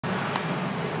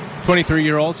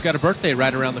23-year-old's got a birthday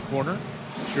right around the corner.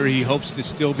 Sure, he hopes to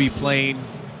still be playing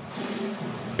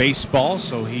baseball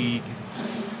so he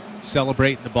can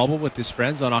celebrate in the bubble with his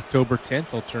friends on October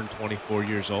 10th. He'll turn 24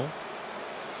 years old.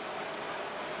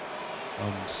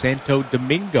 From Santo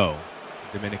Domingo,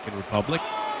 Dominican Republic.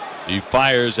 He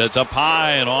fires. That's up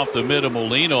high and off the mid of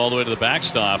Molina all the way to the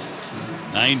backstop.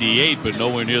 98, but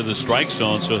nowhere near the strike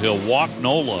zone, so he'll walk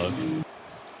Nola.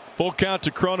 Full count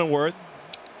to Cronenworth.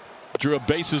 Drew a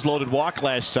bases loaded walk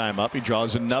last time up. He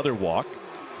draws another walk.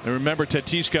 And remember,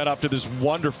 Tatis got off to this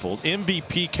wonderful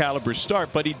MVP caliber start,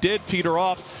 but he did peter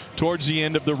off towards the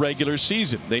end of the regular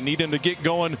season. They need him to get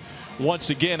going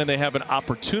once again, and they have an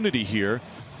opportunity here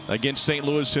against St.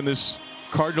 Louis in this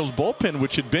Cardinals bullpen,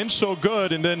 which had been so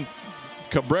good, and then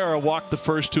Cabrera walked the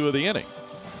first two of the inning.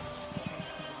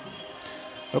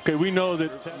 Okay, we know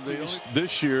that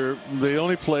this year they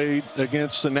only played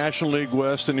against the National League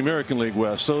West and the American League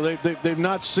West, so they've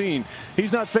not seen.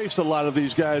 He's not faced a lot of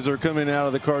these guys that are coming out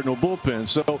of the Cardinal bullpen,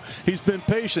 so he's been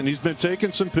patient. He's been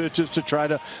taking some pitches to try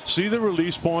to see the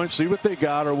release point, see what they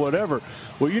got or whatever.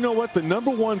 Well, you know what? The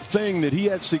number one thing that he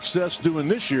had success doing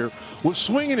this year was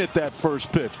swinging at that first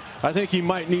pitch. I think he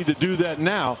might need to do that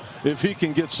now if he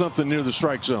can get something near the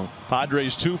strike zone.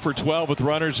 Padres 2 for 12 with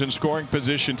runners in scoring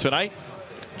position tonight.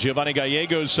 Giovanni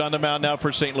Gallegos on the mound now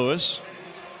for St. Louis.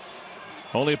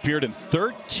 Only appeared in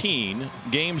 13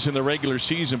 games in the regular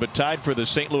season, but tied for the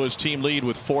St. Louis team lead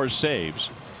with 4 saves.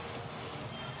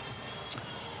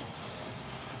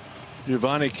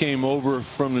 Giovanni came over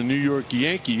from the New York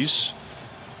Yankees.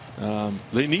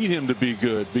 They need him to be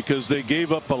good because they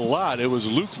gave up a lot. It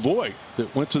was Luke Voigt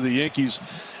that went to the Yankees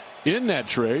in that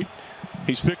trade.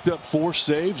 He's picked up 4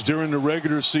 saves during the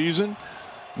regular season.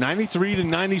 93 to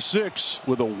 96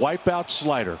 with a wipeout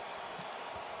slider.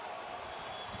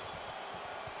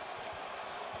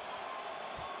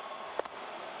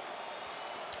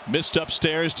 Missed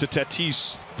upstairs to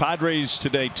Tatis. Padres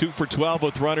today 2 for 12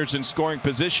 with runners in scoring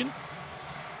position.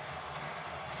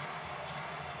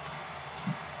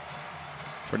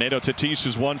 Fernando Tatís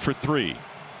is 1 for 3.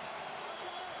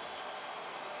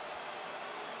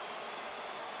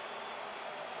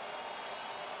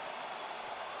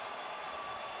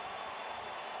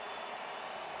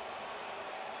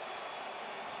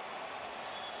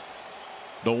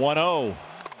 The 1-0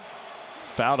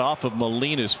 fouled off of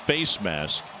Molina's face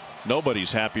mask.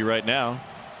 Nobody's happy right now.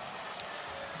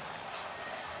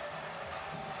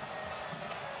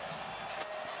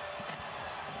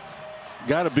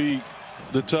 Got to be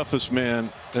the toughest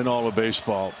man in all of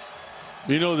baseball.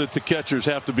 You know that the catchers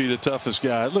have to be the toughest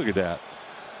guy. Look at that.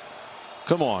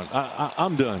 Come on.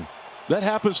 I'm done. That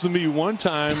happens to me one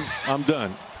time. I'm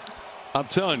done. I'm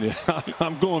telling you,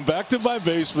 I'm going back to my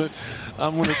basement.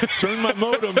 I'm going to turn my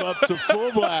modem up to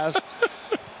full blast,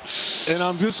 and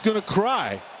I'm just going to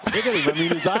cry. Look at him. I mean,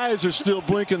 his eyes are still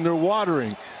blinking. They're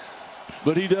watering,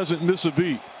 but he doesn't miss a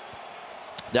beat.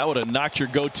 That would have knocked your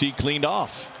goatee cleaned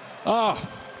off. Oh.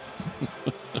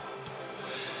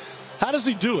 How does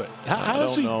he do it? How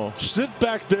does he sit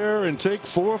back there and take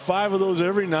 4 or 5 of those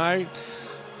every night?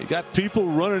 He got people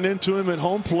running into him at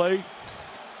home plate.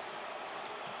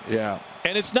 Yeah.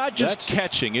 And it's not just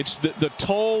catching. It's the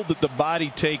toll that the body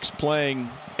takes playing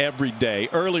every day.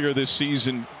 Earlier this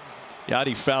season,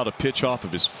 Yadi fouled a pitch off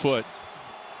of his foot,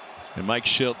 and Mike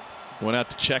Schilt went out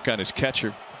to check on his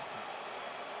catcher.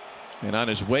 And on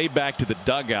his way back to the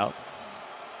dugout,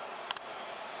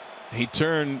 he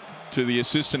turned to the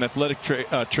assistant athletic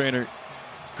trainer,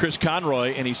 Chris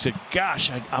Conroy, and he said,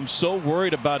 gosh, I'm so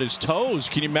worried about his toes.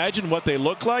 Can you imagine what they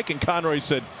look like? And Conroy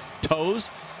said,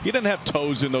 toes? He doesn't have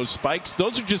toes in those spikes.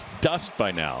 Those are just dust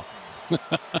by now.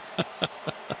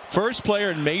 First player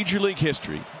in Major League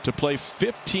history to play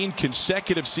 15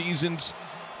 consecutive seasons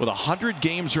with 100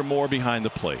 games or more behind the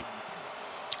plate.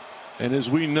 And as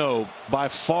we know, by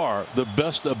far the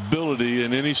best ability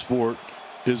in any sport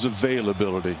is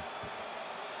availability.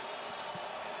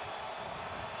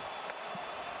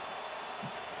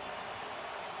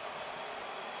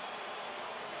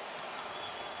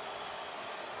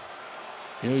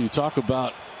 You know, you talk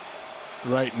about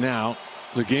right now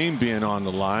the game being on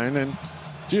the line, and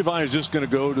Giovanni's just going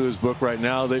to go to his book right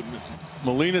now.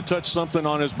 Molina touched something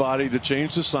on his body to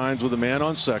change the signs with a man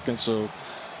on second, so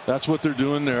that's what they're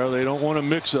doing there. They don't want to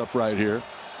mix up right here.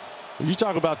 You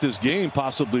talk about this game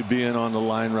possibly being on the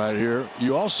line right here.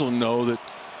 You also know that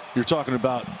you're talking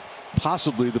about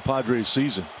possibly the Padres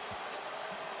season.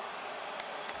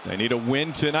 They need a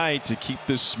win tonight to keep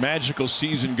this magical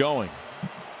season going.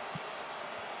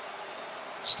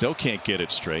 Still can't get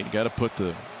it straight. You got to put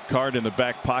the card in the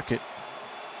back pocket.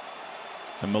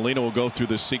 And Molina will go through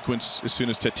the sequence as soon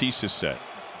as Tatis is set.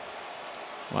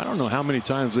 Well, I don't know how many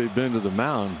times they've been to the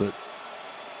mound, but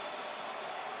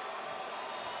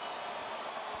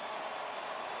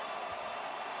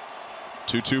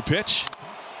 2-2 pitch.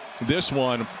 This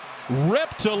one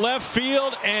ripped to left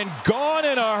field and gone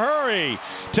in a hurry.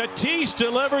 Tatis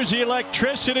delivers the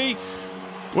electricity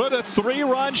with a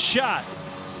 3-run shot.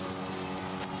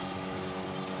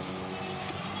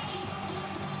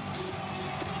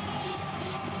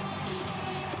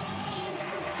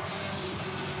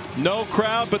 No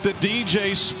crowd, but the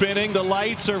DJ's spinning, the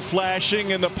lights are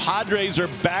flashing, and the Padres are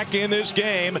back in this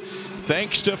game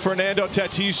thanks to Fernando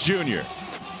Tatis Jr.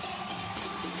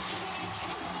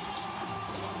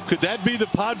 Could that be the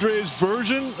Padres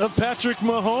version of Patrick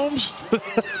Mahomes?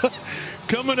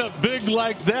 Coming up big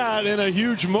like that in a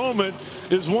huge moment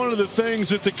is one of the things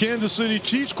that the Kansas City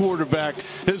Chiefs quarterback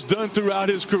has done throughout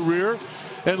his career.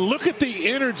 And look at the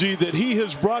energy that he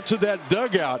has brought to that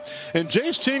dugout. And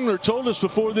Jace Tingler told us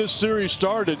before this series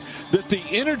started that the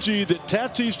energy that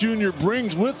Tatis Jr.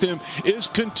 brings with him is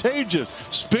contagious.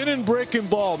 Spinning, breaking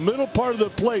ball, middle part of the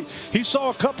plate. He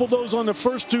saw a couple of those on the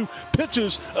first 2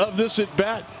 pitches of this at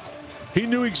bat. He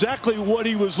knew exactly what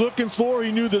he was looking for.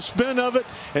 He knew the spin of it.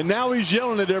 And now he's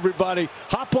yelling at everybody,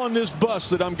 hop on this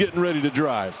bus that I'm getting ready to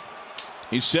drive.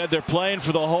 He said they're playing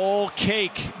for the whole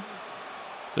cake.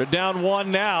 They're down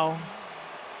 1 now.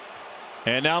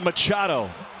 And now Machado.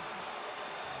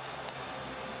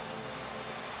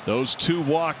 Those 2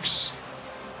 walks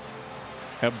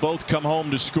have both come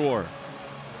home to score.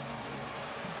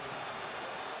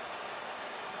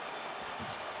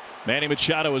 Manny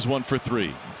Machado is 1 for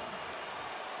 3.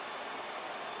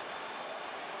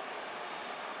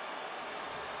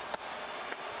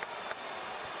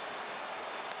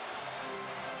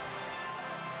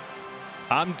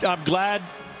 I'm glad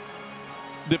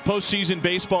that postseason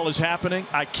baseball is happening.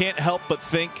 I can't help but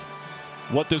think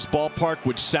what this ballpark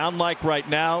would sound like right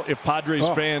now if Padres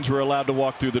fans were allowed to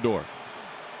walk through the door.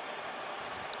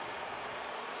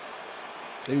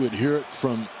 They would hear it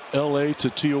from LA to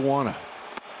Tijuana.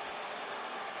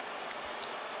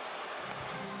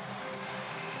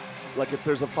 Like if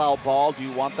there's a foul ball, do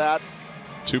you want that?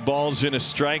 2 balls and a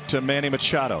strike to Manny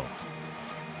Machado.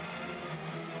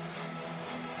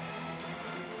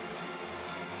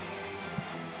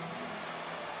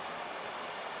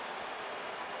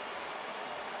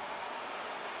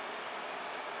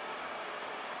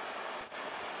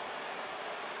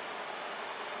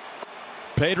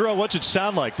 Pedro, what's it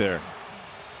sound like there?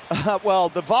 Well,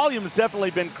 the volume has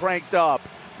definitely been cranked up.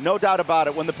 No doubt about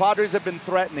it. When the Padres have been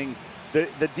threatening, the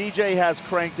DJ has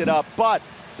cranked it up. But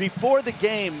before the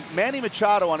game, Manny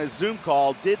Machado on his Zoom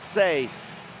call did say,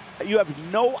 you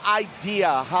have no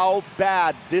idea how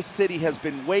bad this city has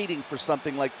been waiting for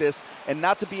something like this, and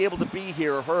not to be able to be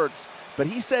here hurts. But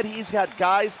he said he's had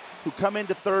guys who come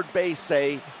into third base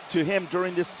say to him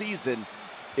during this season,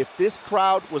 if this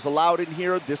crowd was allowed in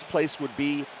here, this place would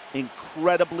be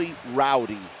incredibly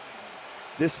rowdy.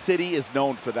 This city is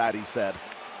known for that, he said.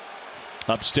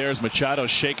 Upstairs, Machado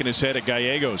shaking his head at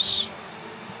Gallegos.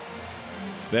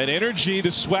 That energy,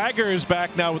 the swagger is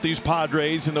back now with these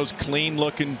Padres and those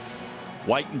clean-looking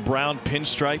white and brown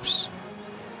pinstripes.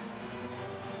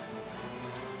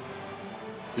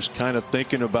 Just kind of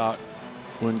thinking about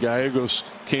when Gallegos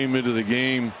came into the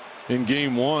game in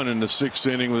game 1 in the 6th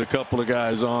inning with a couple of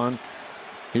guys on.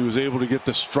 He was able to get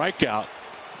the strikeout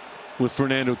with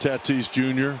Fernando Tatís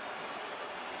Jr.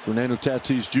 Fernando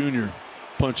Tatís Jr.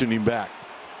 punching him back.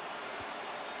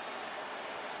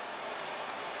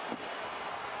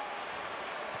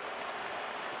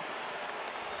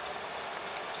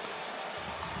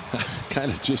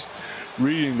 Kind of just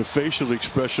reading the facial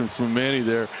expression from Manny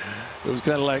there. It was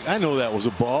kind of like, I know that was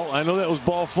a ball. I know that was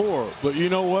ball 4. But you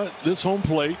know what? This home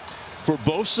plate for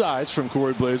both sides from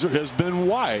Corey Blazer has been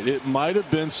wide. It might have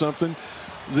been something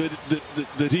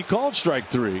that he called strike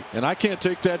 3, and I can't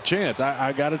take that chance.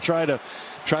 I got to try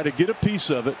to get a piece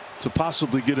of it to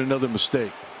possibly get another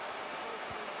mistake.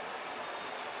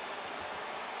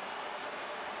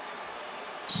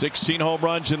 "16 home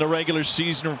runs in the regular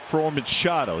season for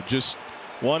Machado, just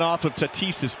 1 off of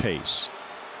Tatis's pace.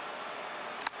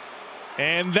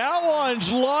 And that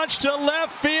one's launched to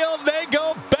left field. They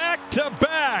go back to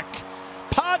back.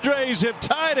 Padres have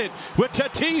tied it with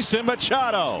Tatis and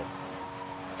Machado.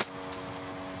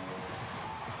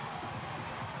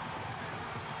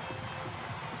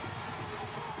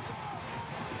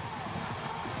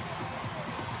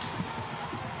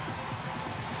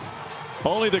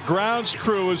 Only the grounds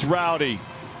crew is rowdy.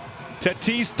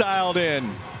 Tatis dialed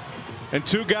in. And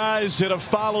 2 guys that have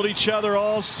followed each other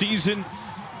all season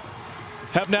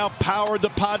have now powered the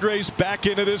Padres back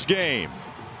into this game.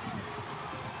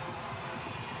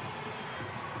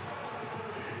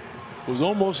 was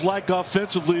almost like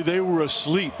offensively they were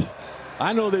asleep.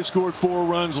 I know they scored 4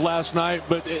 runs last night,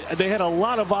 but they had a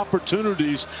lot of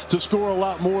opportunities to score a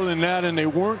lot more than that, and they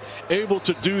weren't able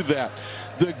to do that.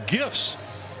 The gifts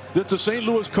that the St.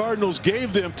 Louis Cardinals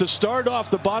gave them to start off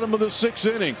the bottom of the 6th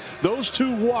inning, those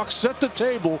 2 walks set the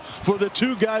table for the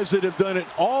 2 guys that have done it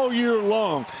all year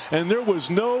long, and there was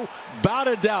no bout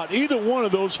of doubt either one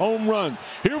of those home runs.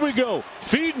 Here we go.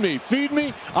 Feed me,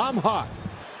 I'm hot.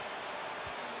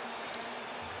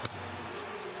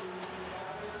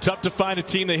 Tough to find a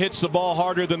team that hits the ball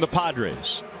harder than the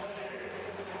Padres.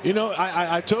 You know,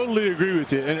 I totally agree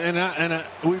with you, and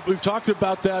we've talked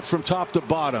about that from top to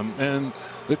bottom, and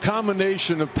the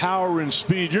combination of power and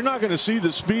speed. You're not going to see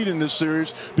the speed in this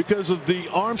series because of the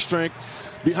arm strength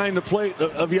behind the plate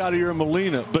of Yadier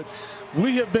Molina, but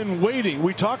we have been waiting.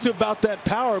 We talked about that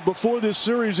power before this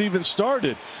series even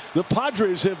started. The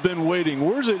Padres have been waiting.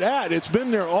 Where's it at? It's been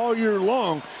there all year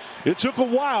long. It took a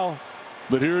while,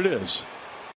 but here it is.